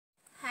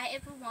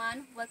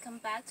everyone, welcome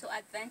back to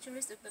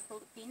Adventures of the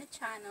Filipina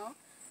channel.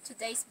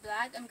 Today's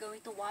vlog, I'm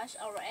going to wash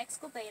our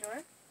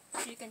excavator.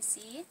 As you can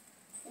see,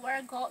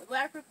 we're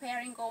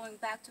preparing going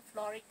back to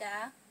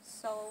Florida,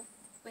 so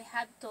we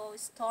have to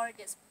store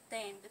this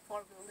thing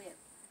before we leave.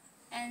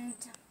 And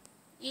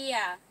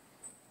yeah,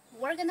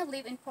 we're gonna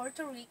live in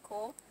Puerto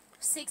Rico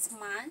 6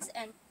 months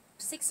and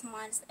 6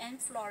 months in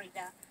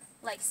Florida.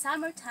 Like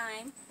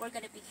summertime, we're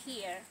gonna be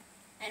here,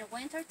 and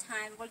winter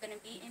time we're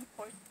gonna be in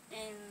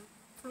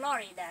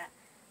Florida.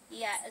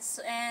 Yes,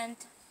 and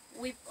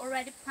we've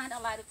already planted a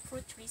lot of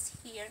fruit trees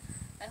here.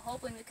 I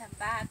hope when we come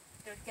back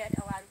we're gonna get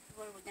a lot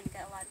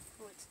of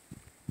fruits,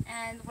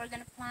 and we're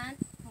gonna plant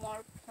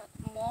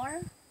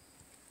more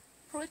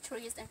fruit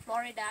trees in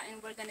Florida,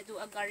 and we're gonna do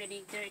a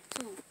gardening there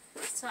too.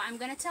 So I'm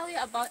gonna tell you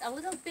about a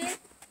little bit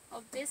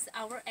of this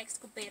our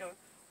excavator.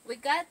 We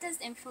got this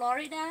in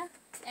Florida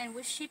and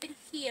we ship it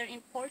here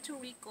in Puerto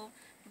Rico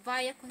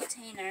via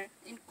container,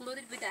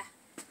 included with a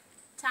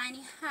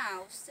tiny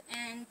house.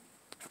 And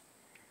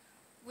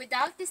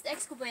without this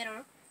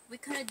excavator we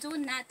couldn't do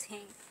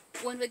nothing.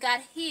 When we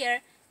got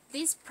here,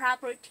 this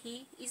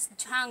property is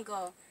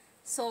jungle,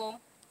 so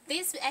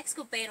this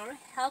excavator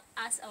helped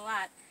us a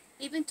lot.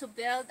 Even to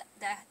build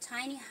the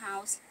tiny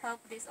house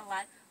helped this a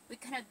lot. We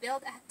cannot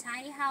build a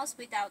tiny house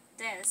without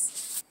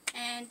this.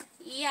 And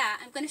yeah,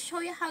 I'm gonna show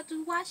you how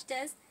to wash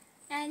this,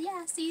 and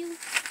yeah, see you.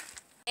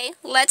 Okay,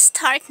 let's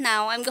start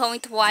now. I'm going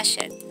to wash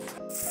it.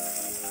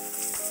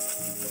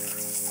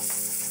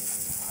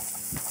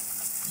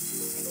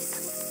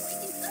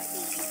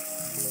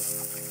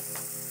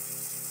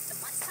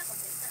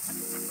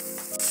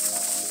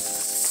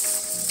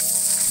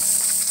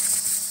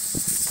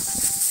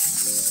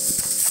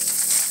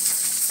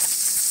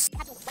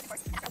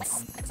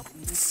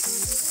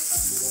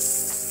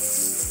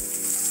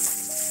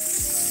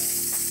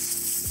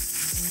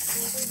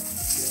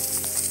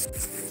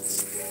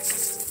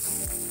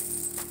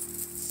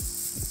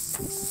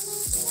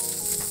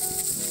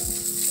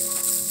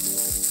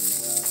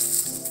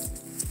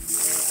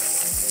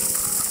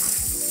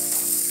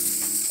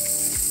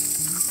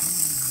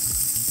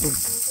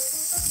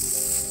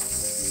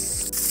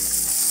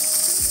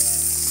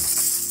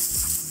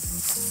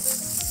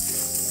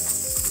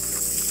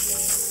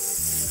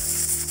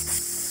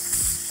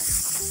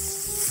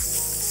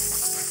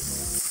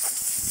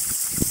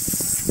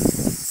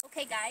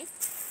 Okay guys,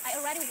 I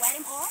already wet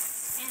them all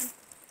and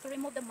to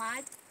remove the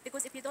mud,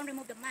 because if you don't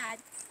remove the mud,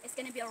 it's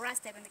going to be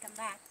rusted when we come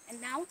back. And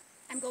now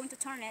I'm going to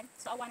turn it,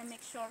 so I want to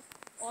make sure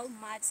all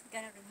mud's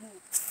going to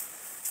remove.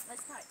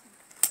 Let's start.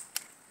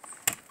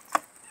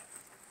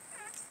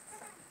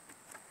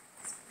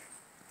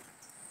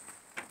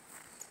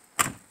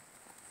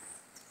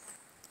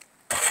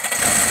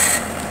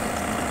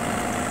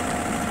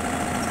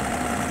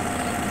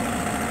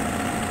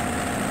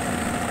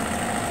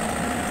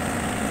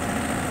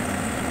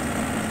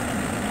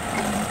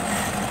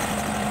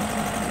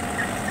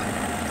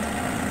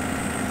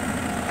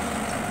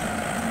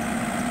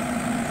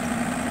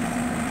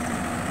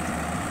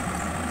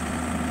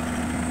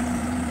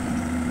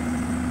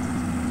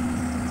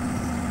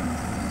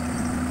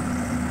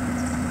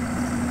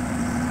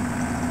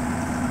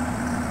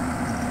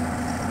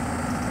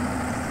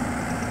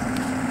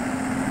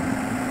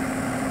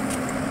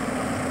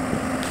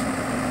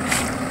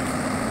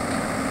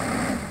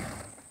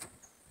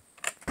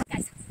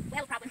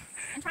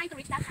 To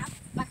reach that half,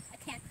 but I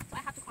can't, so I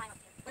have to climb up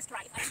here. Let's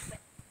try it. I don't quit.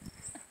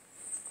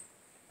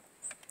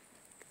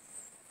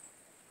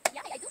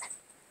 Yeah, I do that.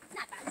 It's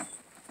not bad. It's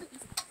too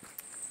easy.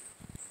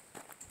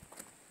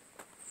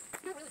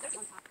 It's not really dirty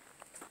on top.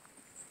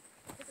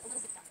 Just a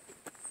little bit dust.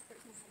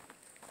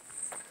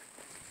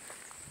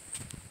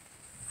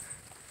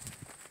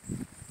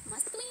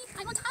 Must clean.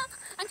 I'm on top.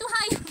 I'm too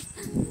high.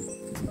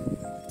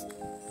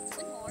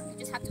 One more. You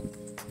just have to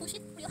push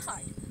it real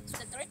hard, so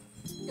the dirt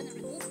is gonna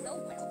remove real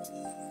well.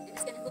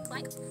 It's gonna look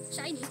like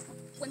shiny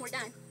when we're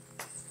done.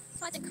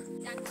 So I think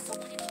done. So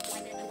I need to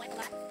wipe it and wipe a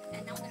lot,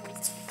 and now I'm gonna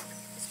rinse it.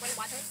 Just spray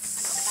water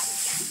until the bottom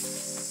is done.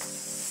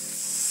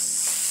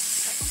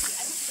 But hopefully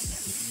I don't think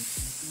it's dirty.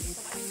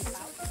 So what is it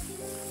about?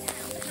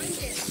 Now let's rinse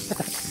it.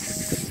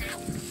 Now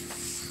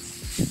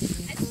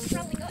I think it's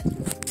probably good.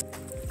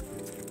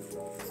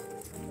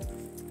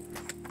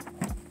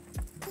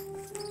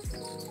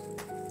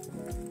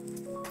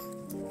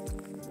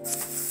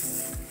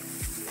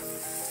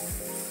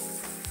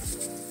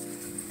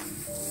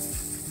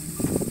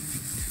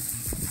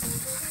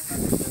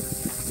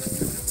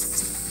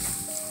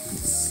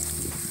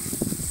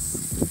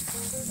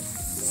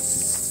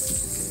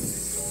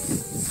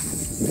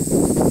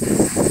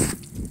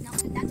 Now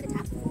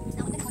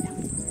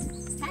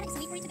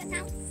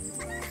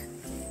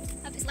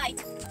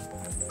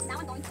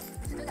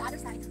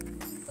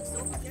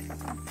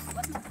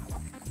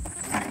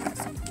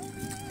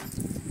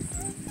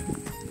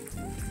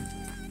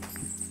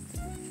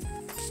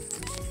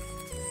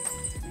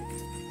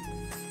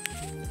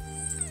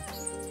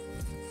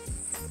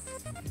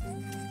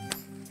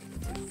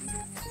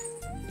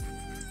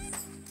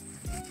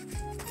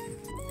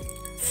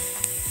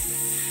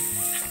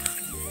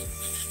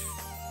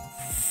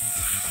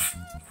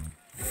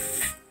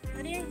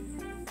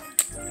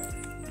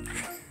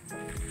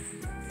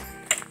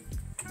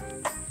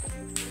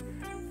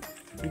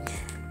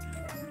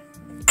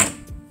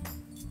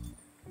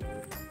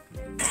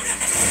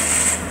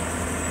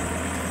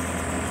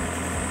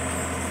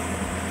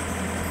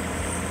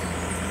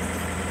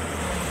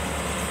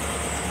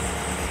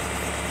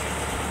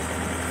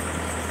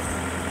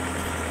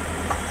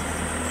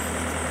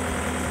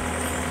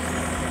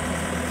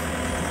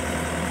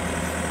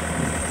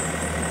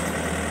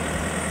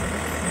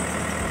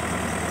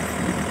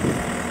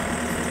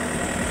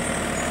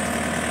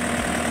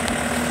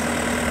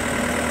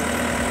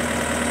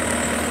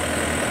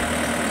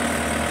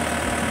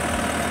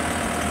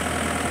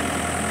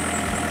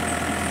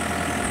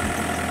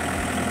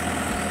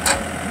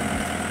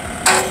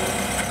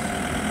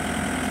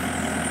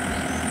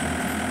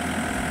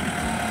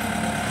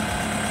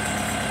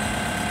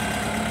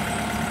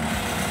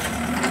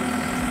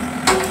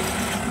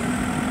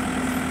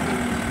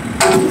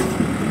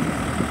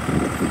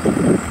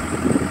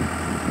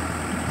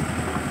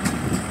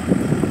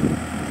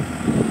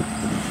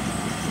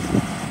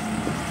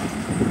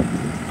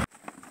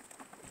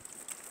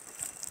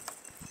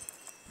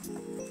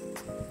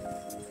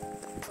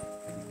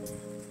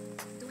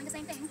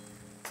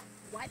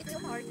wipe it real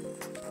hard,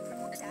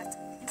 remove the dust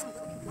and some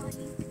little thing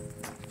flying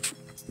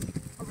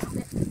around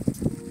it.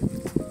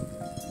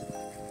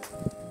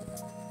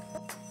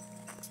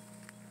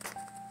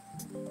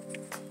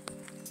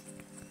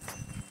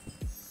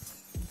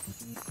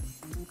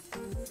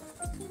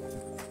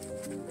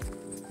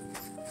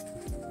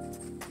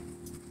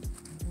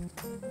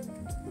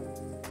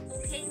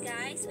 Okay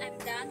guys, I'm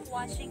done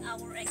washing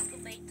our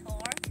excavator.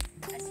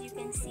 As you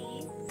can see,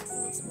 it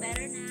looks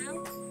better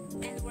now,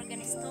 and we're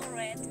gonna store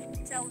it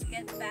till we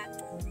get back.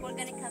 We're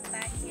gonna come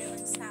back here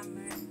in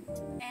summer.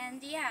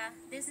 And yeah,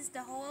 this is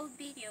the whole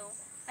video.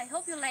 I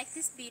hope you like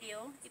this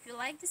video. If you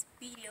like this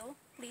video,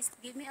 please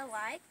give me a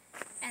like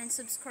and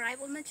subscribe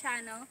on my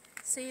channel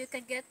so you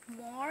can get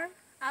more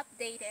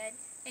updated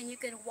and you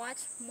can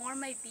watch more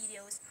my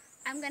videos.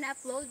 I'm gonna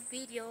upload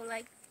video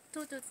like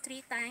 2 to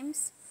 3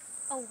 times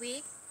a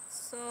week.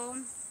 So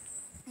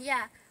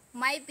yeah,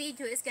 my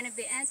video is gonna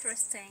be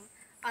interesting.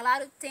 A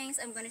lot of things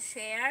I'm gonna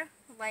share,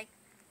 like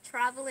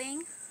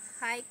traveling,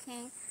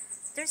 hiking.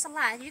 There's a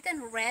lot you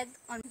can read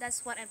on.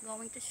 That's what I'm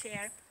going to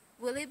share.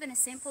 We live in a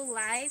simple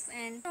life,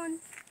 and